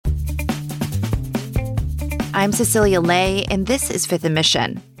I'm Cecilia Lay, and this is Fifth and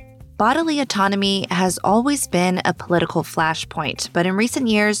Mission. Bodily autonomy has always been a political flashpoint, but in recent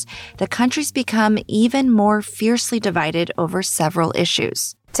years, the country's become even more fiercely divided over several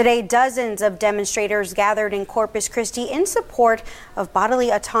issues. Today, dozens of demonstrators gathered in Corpus Christi in support of bodily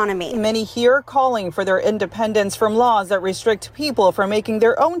autonomy. Many here calling for their independence from laws that restrict people from making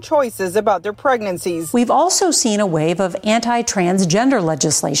their own choices about their pregnancies. We've also seen a wave of anti-transgender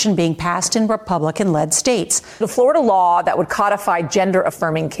legislation being passed in Republican-led states. The Florida law that would codify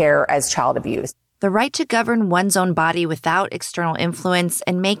gender-affirming care as child abuse. The right to govern one's own body without external influence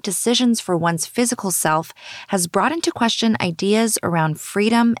and make decisions for one's physical self has brought into question ideas around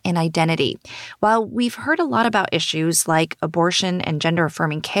freedom and identity. While we've heard a lot about issues like abortion and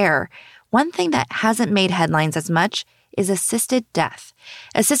gender-affirming care, one thing that hasn't made headlines as much is assisted death.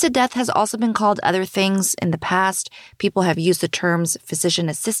 Assisted death has also been called other things in the past. People have used the terms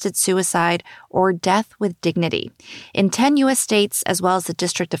physician-assisted suicide or death with dignity. In 10 U.S. states, as well as the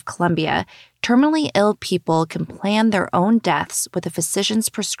District of Columbia, terminally ill people can plan their own deaths with a physician's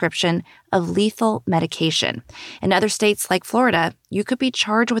prescription of lethal medication. In other states like Florida, you could be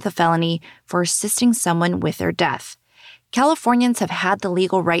charged with a felony for assisting someone with their death. Californians have had the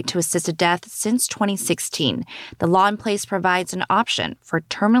legal right to assisted death since 2016. The law in place provides an option for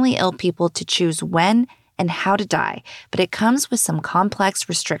terminally ill people to choose when and how to die, but it comes with some complex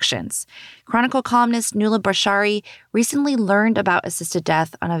restrictions. Chronicle columnist Nuala Bashari recently learned about assisted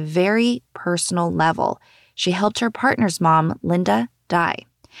death on a very personal level. She helped her partner's mom, Linda, die.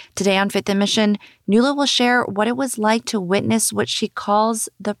 Today on Fifth and Mission, Nuala will share what it was like to witness what she calls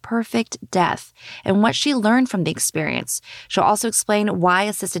the perfect death and what she learned from the experience. She'll also explain why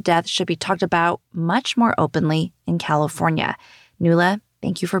assisted death should be talked about much more openly in California. Nuala,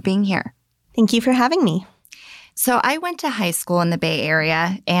 thank you for being here. Thank you for having me. So I went to high school in the Bay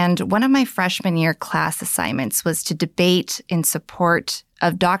Area, and one of my freshman year class assignments was to debate in support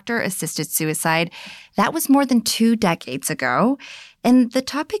of doctor-assisted suicide. That was more than 2 decades ago. And the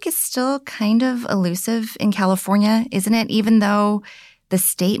topic is still kind of elusive in California, isn't it? Even though the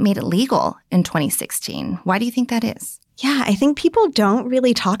state made it legal in 2016. Why do you think that is? Yeah, I think people don't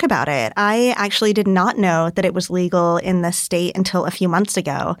really talk about it. I actually did not know that it was legal in the state until a few months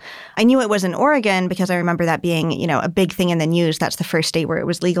ago. I knew it was in Oregon because I remember that being, a big thing in the news. That's the first state where it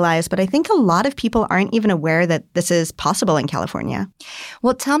was legalized. But I think a lot of people aren't even aware that this is possible in California.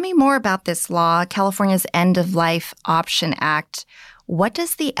 Well, tell me more about this law, California's End-of-Life Option Act. What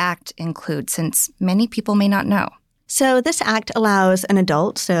does the act include, since many people may not know? So this act allows an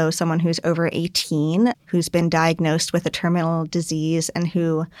adult, so someone who's over 18, who's been diagnosed with a terminal disease and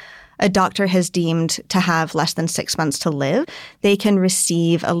who a doctor has deemed to have less than 6 months to live, they can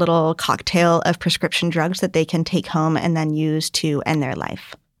receive a little cocktail of prescription drugs that they can take home and then use to end their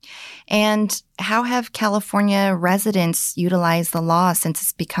life. And how have California residents utilized the law since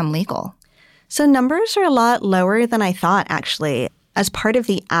it's become legal? So numbers are a lot lower than I thought, actually. As part of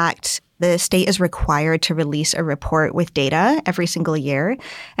the act, the state is required to release a report with data every single year.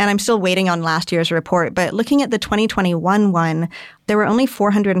 And I'm still waiting on last year's report. But looking at the 2021 one, there were only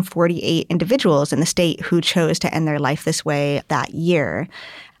 448 individuals in the state who chose to end their life this way that year.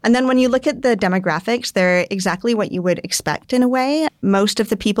 And then when you look at the demographics, they're exactly what you would expect in a way. Most of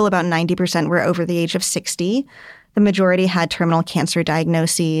the people, about 90%, were over the age of 60. The majority had terminal cancer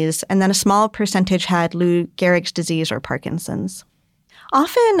diagnoses. And then a small percentage had Lou Gehrig's disease or Parkinson's.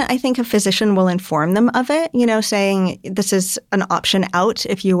 Often, I think a physician will inform them of it, saying this is an option out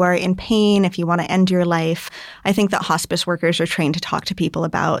if you are in pain, if you want to end your life. I think that hospice workers are trained to talk to people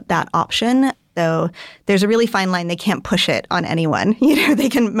about that option, though there's a really fine line. They can't push it on anyone. They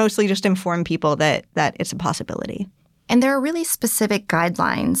can mostly just inform people that it's a possibility. And there are really specific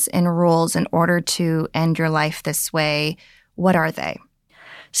guidelines and rules in order to end your life this way. What are they?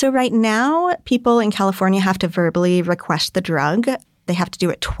 So right now, people in California have to verbally request the drug. They have to do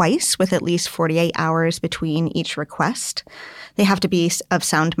it twice with at least 48 hours between each request. They have to be of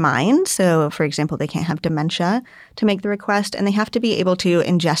sound mind. So, for example, they can't have dementia to make the request. And they have to be able to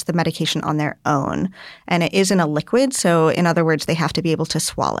ingest the medication on their own. And it is in a liquid. So, in other words, they have to be able to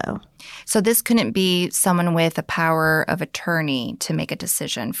swallow. So this couldn't be someone with a power of attorney to make a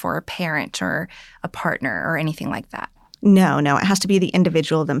decision for a parent or a partner or anything like that? No. It has to be the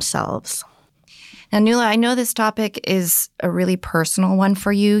individual themselves. Now, Nuala, I know this topic is a really personal one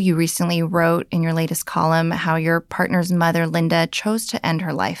for you. You recently wrote in your latest column how your partner's mother, Linda, chose to end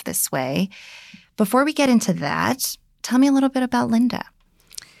her life this way. Before we get into that, tell me a little bit about Linda.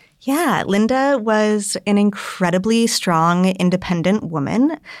 Yeah, Linda was an incredibly strong, independent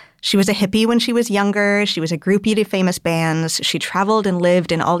woman. She was a hippie when she was younger. She was a groupie to famous bands. She traveled and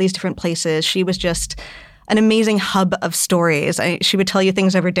lived in all these different places. She was just an amazing hub of stories. She would tell you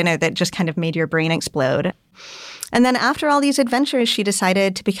things over dinner that just kind of made your brain explode. And then after all these adventures, she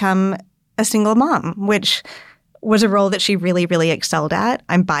decided to become a single mom, which was a role that she really, really excelled at.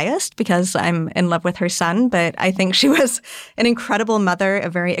 I'm biased because I'm in love with her son, but I think she was an incredible mother, a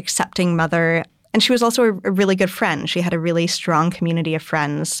very accepting mother. And she was also a really good friend. She had a really strong community of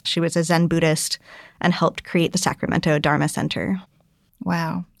friends. She was a Zen Buddhist and helped create the Sacramento Dharma Center.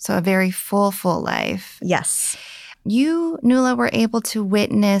 Wow. So a very full life. Yes. You, Nuala, were able to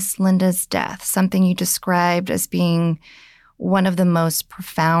witness Linda's death, something you described as being one of the most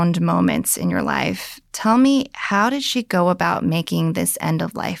profound moments in your life. Tell me, how did she go about making this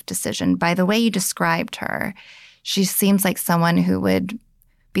end-of-life decision? By the way you described her, she seems like someone who would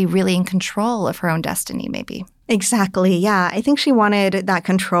be really in control of her own destiny, maybe. Exactly, yeah. I think she wanted that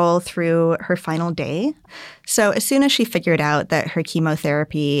control through her final day. So as soon as she figured out that her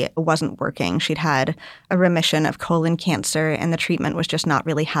chemotherapy wasn't working, she'd had a remission of colon cancer and the treatment was just not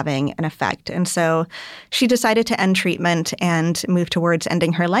really having an effect. And so she decided to end treatment and move towards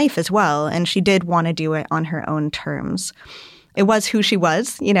ending her life as well. And she did want to do it on her own terms. It was who she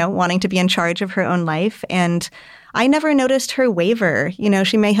was, wanting to be in charge of her own life. And I never noticed her waver.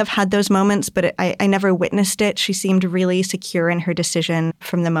 She may have had those moments, but I never witnessed it. She seemed really secure in her decision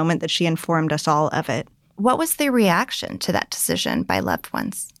from the moment that she informed us all of it. What was the reaction to that decision by loved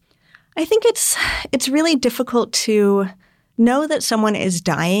ones? I think it's really difficult to know that someone is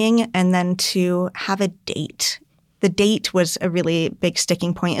dying and then to have a date. The date was a really big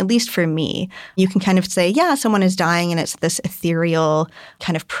sticking point, at least for me. You can kind of say, yeah, someone is dying and it's this ethereal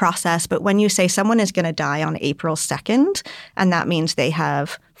kind of process. But when you say someone is going to die on April 2nd, and that means they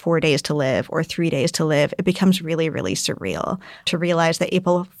have 4 days to live or 3 days to live, it becomes really, really surreal to realize that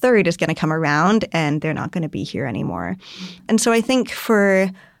April 3rd is going to come around and they're not going to be here anymore. And so I think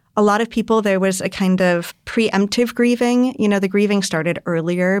for a lot of people, there was a kind of preemptive grieving. The grieving started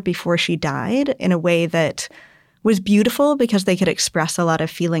earlier before she died in a way that was beautiful because they could express a lot of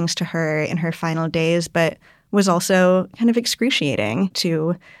feelings to her in her final days, but was also kind of excruciating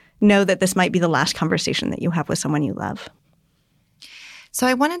to know that this might be the last conversation that you have with someone you love. So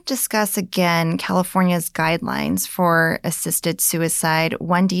I want to discuss again California's guidelines for assisted suicide.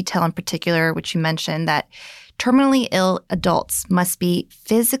 One detail in particular, which you mentioned, that terminally ill adults must be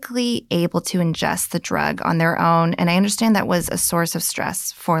physically able to ingest the drug on their own. And I understand that was a source of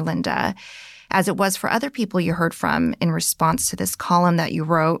stress for Linda, as it was for other people you heard from in response to this column that you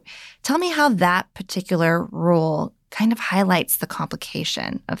wrote. Tell me how that particular rule kind of highlights the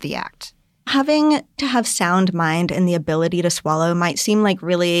complication of the act. Having to have sound mind and the ability to swallow might seem like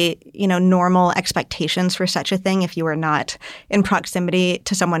really, normal expectations for such a thing if you are not in proximity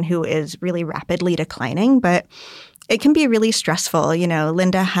to someone who is really rapidly declining. But it can be really stressful.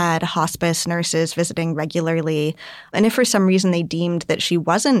 Linda had hospice nurses visiting regularly. And if for some reason they deemed that she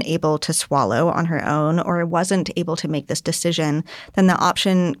wasn't able to swallow on her own or wasn't able to make this decision, then the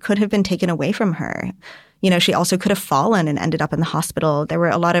option could have been taken away from her. She also could have fallen and ended up in the hospital. There were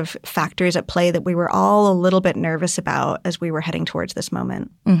a lot of factors at play that we were all a little bit nervous about as we were heading towards this moment.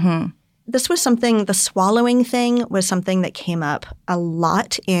 Mm-hmm. This was something, the swallowing thing was something that came up a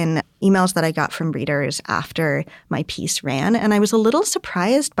lot in emails that I got from readers after my piece ran, and I was a little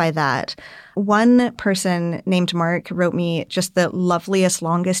surprised by that. One person named Mark wrote me just the loveliest,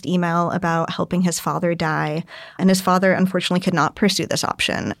 longest email about helping his father die, and his father unfortunately could not pursue this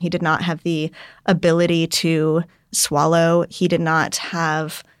option. He did not have the ability to swallow. He did not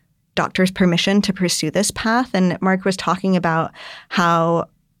have doctor's permission to pursue this path, and Mark was talking about how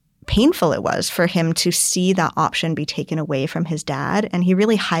painful it was for him to see that option be taken away from his dad. And he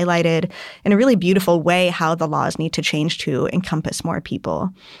really highlighted in a really beautiful way how the laws need to change to encompass more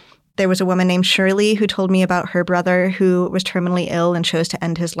people. There was a woman named Shirley who told me about her brother who was terminally ill and chose to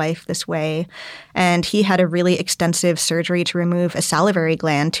end his life this way. And he had a really extensive surgery to remove a salivary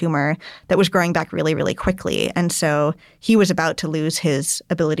gland tumor that was growing back really, really quickly. And so he was about to lose his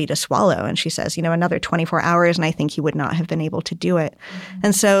ability to swallow. And she says, another 24 hours, and I think he would not have been able to do it. Mm-hmm.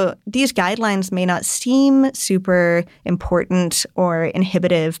 And so these guidelines may not seem super important or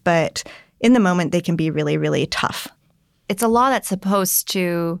inhibitive, but in the moment, they can be really, really tough. It's a law that's supposed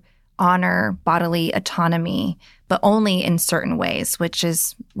to honor bodily autonomy, but only in certain ways, which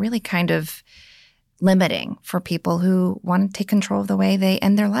is really kind of limiting for people who want to take control of the way they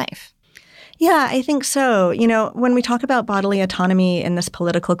end their life. Yeah, I think so. When we talk about bodily autonomy in this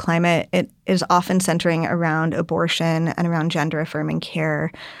political climate, it is often centering around abortion and around gender-affirming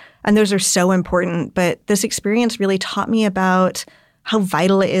care. And those are so important. But this experience really taught me about how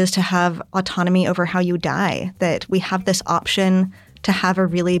vital it is to have autonomy over how you die, that we have this option to have a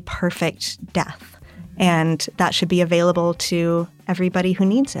really perfect death. and that should be available to everybody who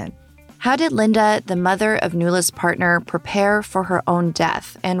needs it. How did Linda, the mother of Nuala's partner, prepare for her own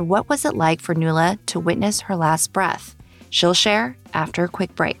death? And what was it like for Nuala to witness her last breath? She'll share after a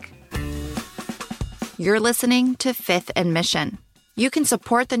quick break. You're listening to Fifth and Mission. You can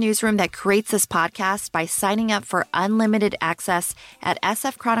support the newsroom that creates this podcast by signing up for unlimited access at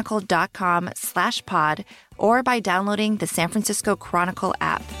sfchronicle.com/pod or by downloading the San Francisco Chronicle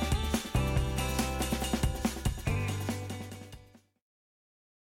app.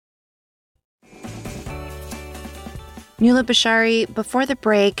 Nuala Bashari, before the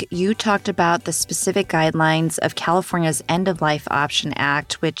break, you talked about the specific guidelines of California's End-of-Life Option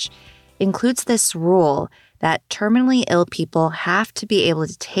Act, which includes this rule that terminally ill people have to be able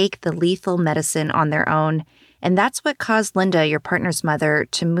to take the lethal medicine on their own. And that's what caused Linda, your partner's mother,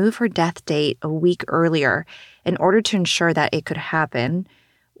 to move her death date a week earlier in order to ensure that it could happen.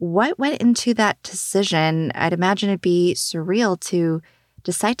 What went into that decision? I'd imagine it'd be surreal to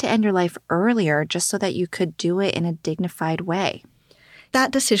decide to end your life earlier just so that you could do it in a dignified way.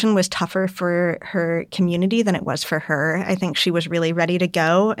 That decision was tougher for her community than it was for her. I think she was really ready to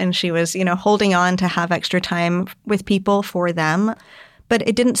go, and she was, holding on to have extra time with people for them. But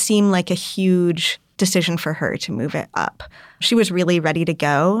it didn't seem like a huge decision for her to move it up. She was really ready to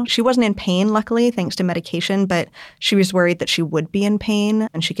go. She wasn't in pain, luckily, thanks to medication, but she was worried that she would be in pain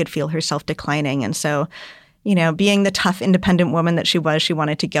and she could feel herself declining. And so, being the tough, independent woman that she was, she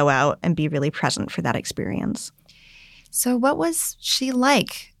wanted to go out and be really present for that experience. So what was she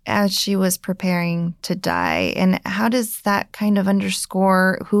like as she was preparing to die? And how does that kind of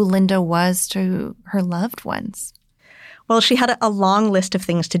underscore who Linda was to her loved ones? Well, she had a long list of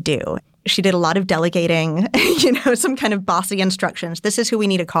things to do. She did a lot of delegating, some kind of bossy instructions. This is who we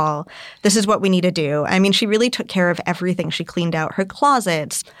need to call. This is what we need to do. I mean, she really took care of everything. She cleaned out her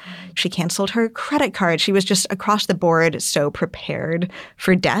closets. She canceled her credit card. She was just across the board so prepared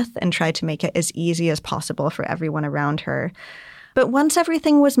for death and tried to make it as easy as possible for everyone around her. But once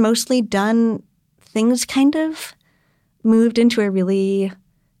everything was mostly done, things kind of moved into a really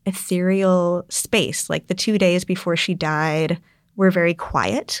ethereal space. Like the 2 days before she died were very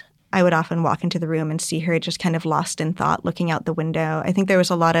quiet. I would often walk into the room and see her just kind of lost in thought, looking out the window. I think there was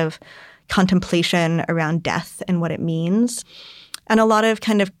a lot of contemplation around death and what it means, and a lot of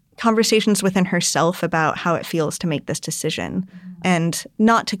kind of conversations within herself about how it feels to make this decision, and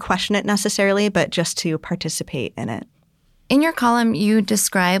not to question it necessarily, but just to participate in it. In your column, you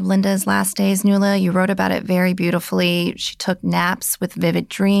describe Linda's last days, Nuala. You wrote about it very beautifully. She took naps with vivid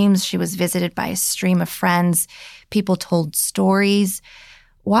dreams. She was visited by a stream of friends. People told stories.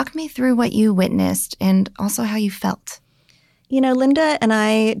 Walk me through what you witnessed and also how you felt. Linda and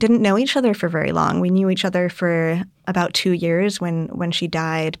I didn't know each other for very long. We knew each other for about 2 years when she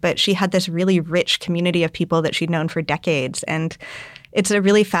died, but she had this really rich community of people that she'd known for decades. And it's a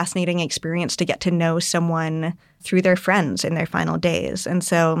really fascinating experience to get to know someone through their friends in their final days. And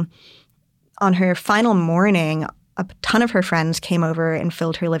so on her final morning, a ton of her friends came over and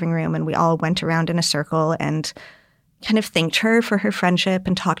filled her living room, and we all went around in a circle and kind of thanked her for her friendship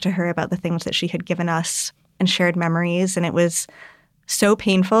and talked to her about the things that she had given us and shared memories. And it was so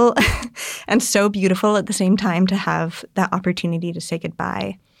painful and so beautiful at the same time to have that opportunity to say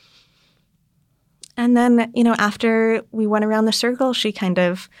goodbye. And then, after we went around the circle, she kind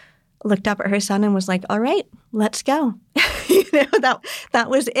of looked up at her son and was like, all right, let's go. That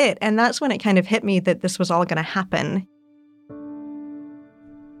was it. And that's when it kind of hit me that this was all going to happen.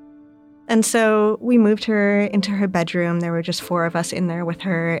 And so we moved her into her bedroom. There were just 4 of us in there with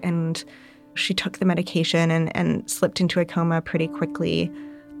her, and she took the medication and slipped into a coma pretty quickly.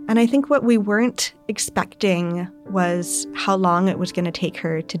 And I think what we weren't expecting was how long it was going to take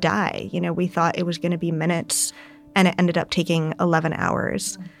her to die. We thought it was going to be minutes, and it ended up taking 11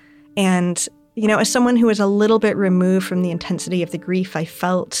 hours. And, as someone who was a little bit removed from the intensity of the grief, I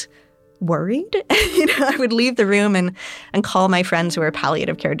felt worried. I would leave the room and call my friends who are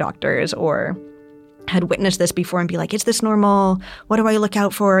palliative care doctors or had witnessed this before and be like, is this normal? What do I look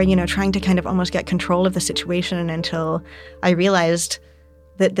out for? Trying to kind of almost get control of the situation, until I realized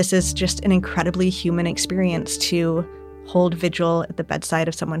that this is just an incredibly human experience to hold vigil at the bedside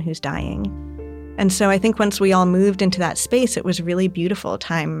of someone who's dying. And so I think once we all moved into that space, it was really beautiful.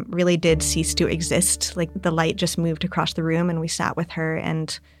 Time really did cease to exist. Like the light just moved across the room and we sat with her,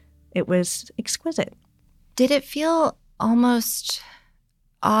 and it was exquisite. Did it feel almost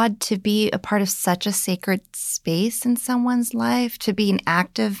odd to be a part of such a sacred space in someone's life, to be an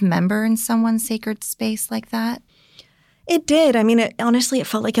active member in someone's sacred space like that? It did. I mean, honestly, it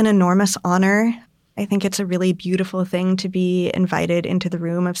felt like an enormous honor. I think it's a really beautiful thing to be invited into the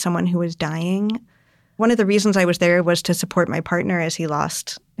room of someone who is dying. One of the reasons I was there was to support my partner as he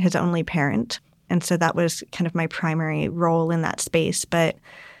lost his only parent. And so that was kind of my primary role in that space. But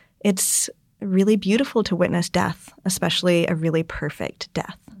it's really beautiful to witness death, especially a really perfect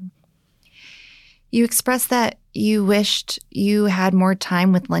death. You expressed that you wished you had more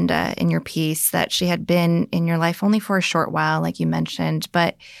time with Linda in your piece, that she had been in your life only for a short while, like you mentioned.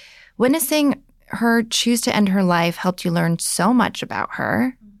 But witnessing her choose to end her life helped you learn so much about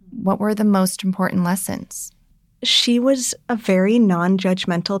her. What were the most important lessons? She was a very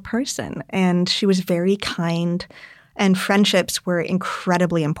non-judgmental person, and she was very kind, and friendships were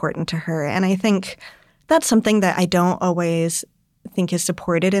incredibly important to her. And I think that's something that I don't always think is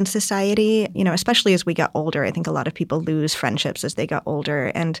supported in society, especially as we get older. I think a lot of people lose friendships as they get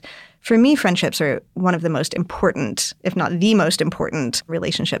older. And for me, friendships are one of the most important, if not the most important,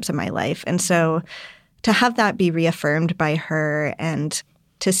 relationships in my life. And so to have that be reaffirmed by her and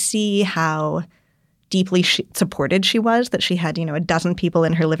to see how deeply supported she was, that she had, a dozen people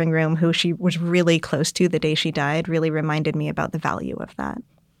in her living room who she was really close to the day she died, really reminded me about the value of that.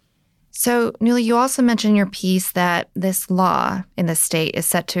 So, Nuala, you also mentioned in your piece that this law in the state is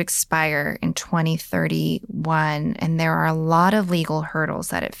set to expire in 2031, and there are a lot of legal hurdles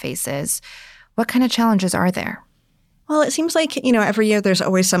that it faces. What kind of challenges are there? Well, it seems like, every year there's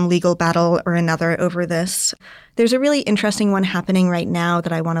always some legal battle or another over this. There's a really interesting one happening right now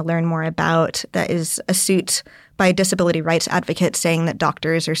that I want to learn more about that is a suit by disability rights advocates saying that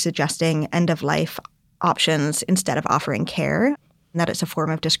doctors are suggesting end-of-life options instead of offering care, and that it's a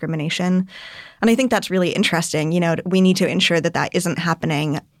form of discrimination. And I think that's really interesting. We need to ensure that that isn't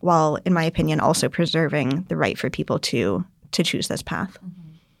happening while, in my opinion, also preserving the right for people to choose this path.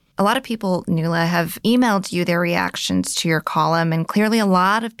 A lot of people, Nuala, have emailed you their reactions to your column, and clearly a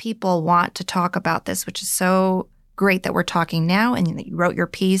lot of people want to talk about this, which is so great that we're talking now and that you wrote your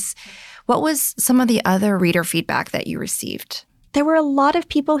piece. What was some of the other reader feedback that you received? There were a lot of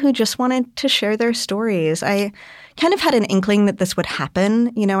people who just wanted to share their stories. I kind of had an inkling that this would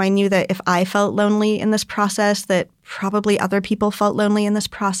happen. I knew that if I felt lonely in this process, that probably other people felt lonely in this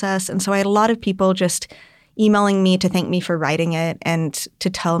process. And so I had a lot of people just emailing me to thank me for writing it and to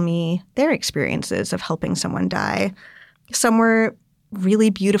tell me their experiences of helping someone die. Some were really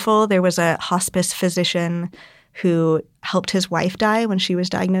beautiful. There was a hospice physician who helped his wife die when she was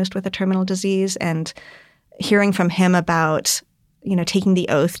diagnosed with a terminal disease, and hearing from him about, taking the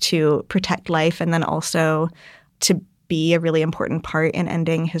oath to protect life and then also to be a really important part in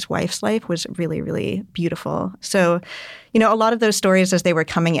ending his wife's life was really, really beautiful. So, a lot of those stories as they were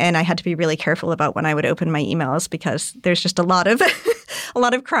coming in, I had to be really careful about when I would open my emails because there's just a lot of a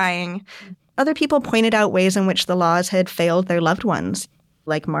lot of crying. Other people pointed out ways in which the laws had failed their loved ones,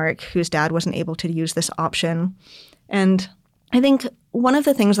 like Mark, whose dad wasn't able to use this option. And I think one of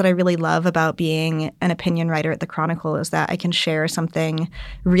the things that I really love about being an opinion writer at the Chronicle is that I can share something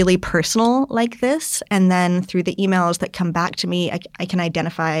really personal like this. And then through the emails that come back to me, I can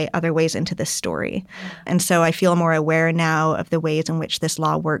identify other ways into this story. And so I feel more aware now of the ways in which this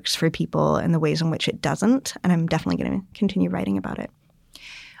law works for people and the ways in which it doesn't. And I'm definitely going to continue writing about it.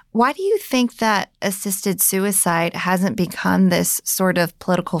 Why do you think that assisted suicide hasn't become this sort of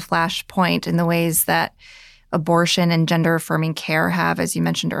political flashpoint in the ways that abortion and gender-affirming care have, as you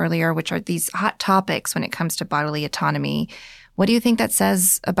mentioned earlier, which are these hot topics when it comes to bodily autonomy? What do you think that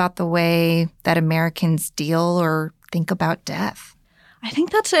says about the way that Americans deal or think about death? I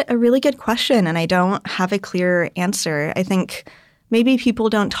think that's a really good question, and I don't have a clear answer. I think maybe people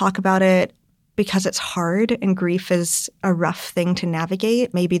don't talk about it because it's hard and grief is a rough thing to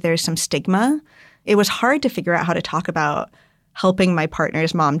navigate. Maybe there's some stigma. It was hard to figure out how to talk about helping my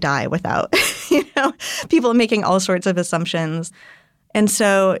partner's mom die without, people making all sorts of assumptions. And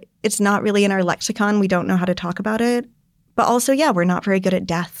so it's not really in our lexicon. We don't know how to talk about it. But also, we're not very good at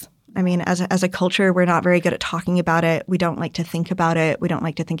death. I mean, as a culture, we're not very good at talking about it. We don't like to think about it. We don't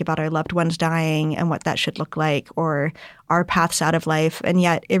like to think about our loved ones dying and what that should look like or our paths out of life. And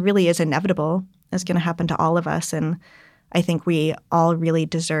yet it really is inevitable. It's going to happen to all of us. And I think we all really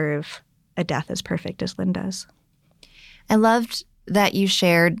deserve a death as perfect as Linda's. I loved that you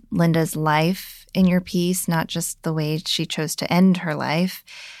shared Linda's life in your piece, not just the way she chose to end her life.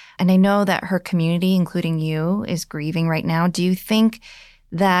 And I know that her community, including you, is grieving right now. Do you think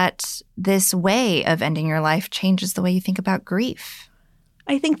that this way of ending your life changes the way you think about grief?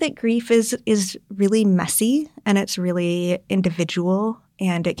 I think that grief is really messy and it's really individual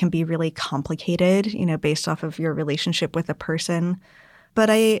and it can be really complicated, based off of your relationship with a person. But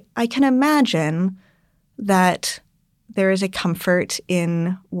I can imagine that there is a comfort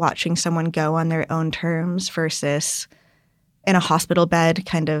in watching someone go on their own terms versus in a hospital bed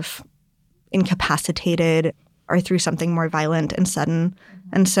kind of incapacitated or through something more violent and sudden.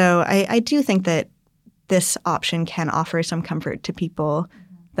 And so I do think that this option can offer some comfort to people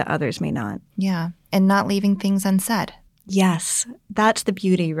that others may not. Yeah, and not leaving things unsaid. Yes, that's the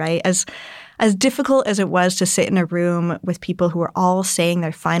beauty, right? As difficult as it was to sit in a room with people who are all saying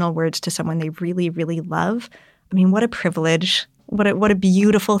their final words to someone they really, really love, I mean, what a privilege. What a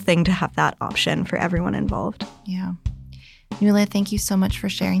beautiful thing to have that option for everyone involved. Yeah. Nuala, thank you so much for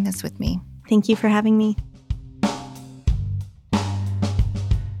sharing this with me. Thank you for having me.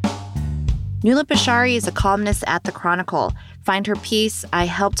 Nuala Bashari is a columnist at the Chronicle. Find her piece, I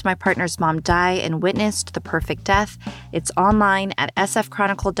Helped My Partner's Mom Die and Witnessed the Perfect Death. It's online at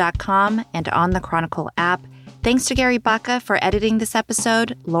sfchronicle.com and on the Chronicle app. Thanks to Gary Baca for editing this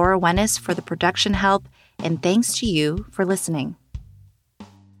episode, Laura Wennis for the production help, and thanks to you for listening.